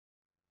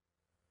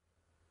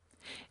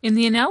In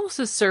the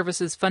Analysis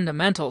Services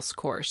Fundamentals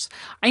course,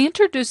 I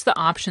introduced the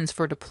options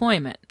for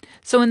deployment.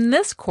 So in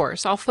this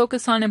course, I'll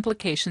focus on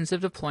implications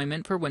of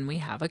deployment for when we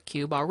have a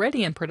cube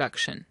already in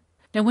production.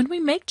 Now, when we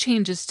make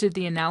changes to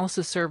the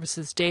Analysis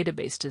Services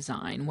database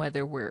design,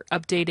 whether we're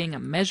updating a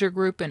measure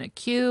group in a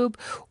cube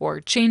or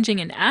changing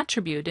an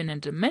attribute in a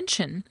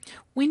dimension,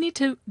 we need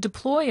to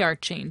deploy our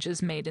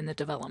changes made in the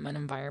development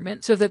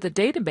environment so that the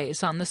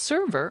database on the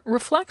server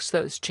reflects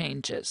those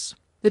changes.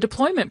 The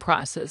deployment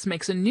process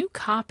makes a new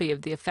copy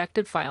of the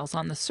affected files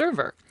on the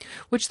server,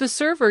 which the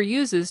server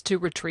uses to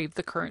retrieve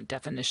the current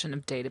definition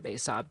of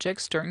database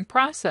objects during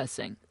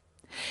processing.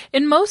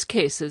 In most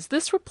cases,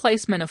 this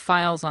replacement of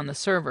files on the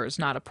server is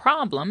not a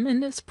problem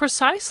and is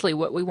precisely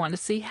what we want to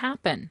see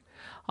happen.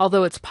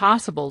 Although it's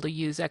possible to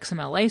use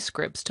XMLA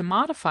scripts to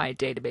modify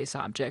database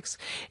objects,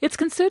 it's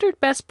considered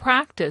best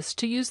practice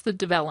to use the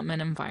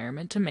development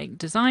environment to make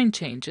design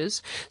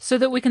changes so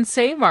that we can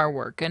save our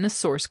work in a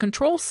source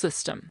control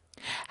system.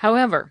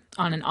 However,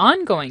 on an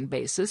ongoing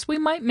basis, we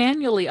might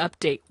manually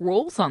update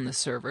roles on the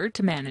server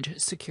to manage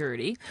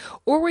security,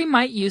 or we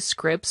might use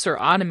scripts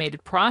or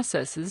automated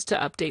processes to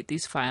update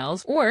these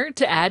files or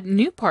to add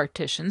new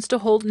partitions to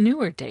hold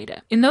newer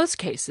data. In those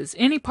cases,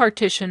 any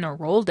partition or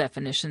role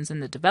definitions in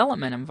the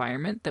development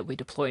environment that we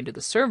deploy to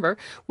the server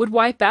would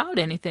wipe out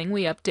anything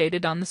we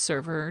updated on the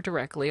server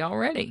directly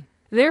already.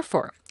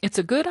 Therefore, it's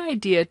a good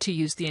idea to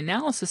use the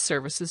Analysis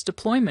Services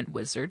Deployment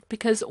Wizard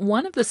because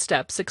one of the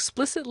steps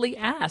explicitly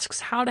asks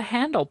how to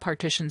handle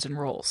partitions and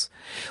roles.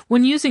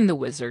 When using the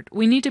wizard,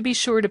 we need to be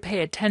sure to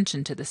pay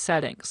attention to the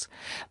settings.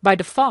 By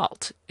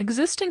default,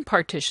 existing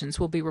partitions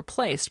will be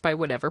replaced by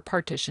whatever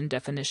partition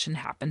definition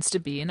happens to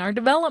be in our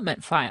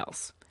development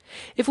files.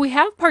 If we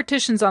have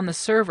partitions on the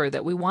server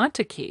that we want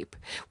to keep,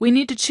 we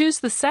need to choose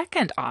the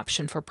second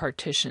option for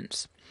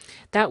partitions.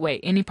 That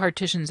way, any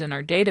partitions in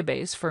our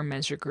database for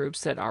measure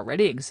groups that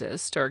already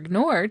exist are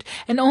ignored,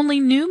 and only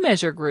new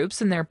measure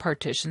groups and their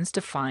partitions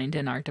defined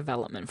in our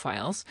development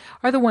files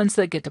are the ones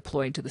that get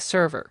deployed to the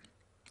server.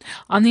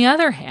 On the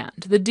other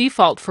hand, the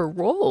default for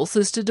roles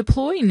is to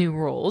deploy new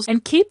roles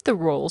and keep the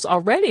roles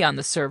already on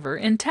the server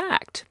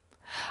intact.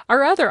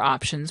 Our other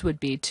options would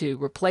be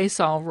to replace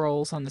all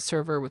roles on the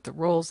server with the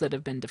roles that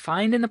have been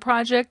defined in the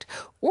project,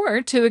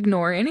 or to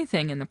ignore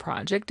anything in the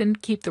project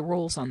and keep the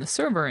roles on the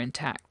server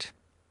intact.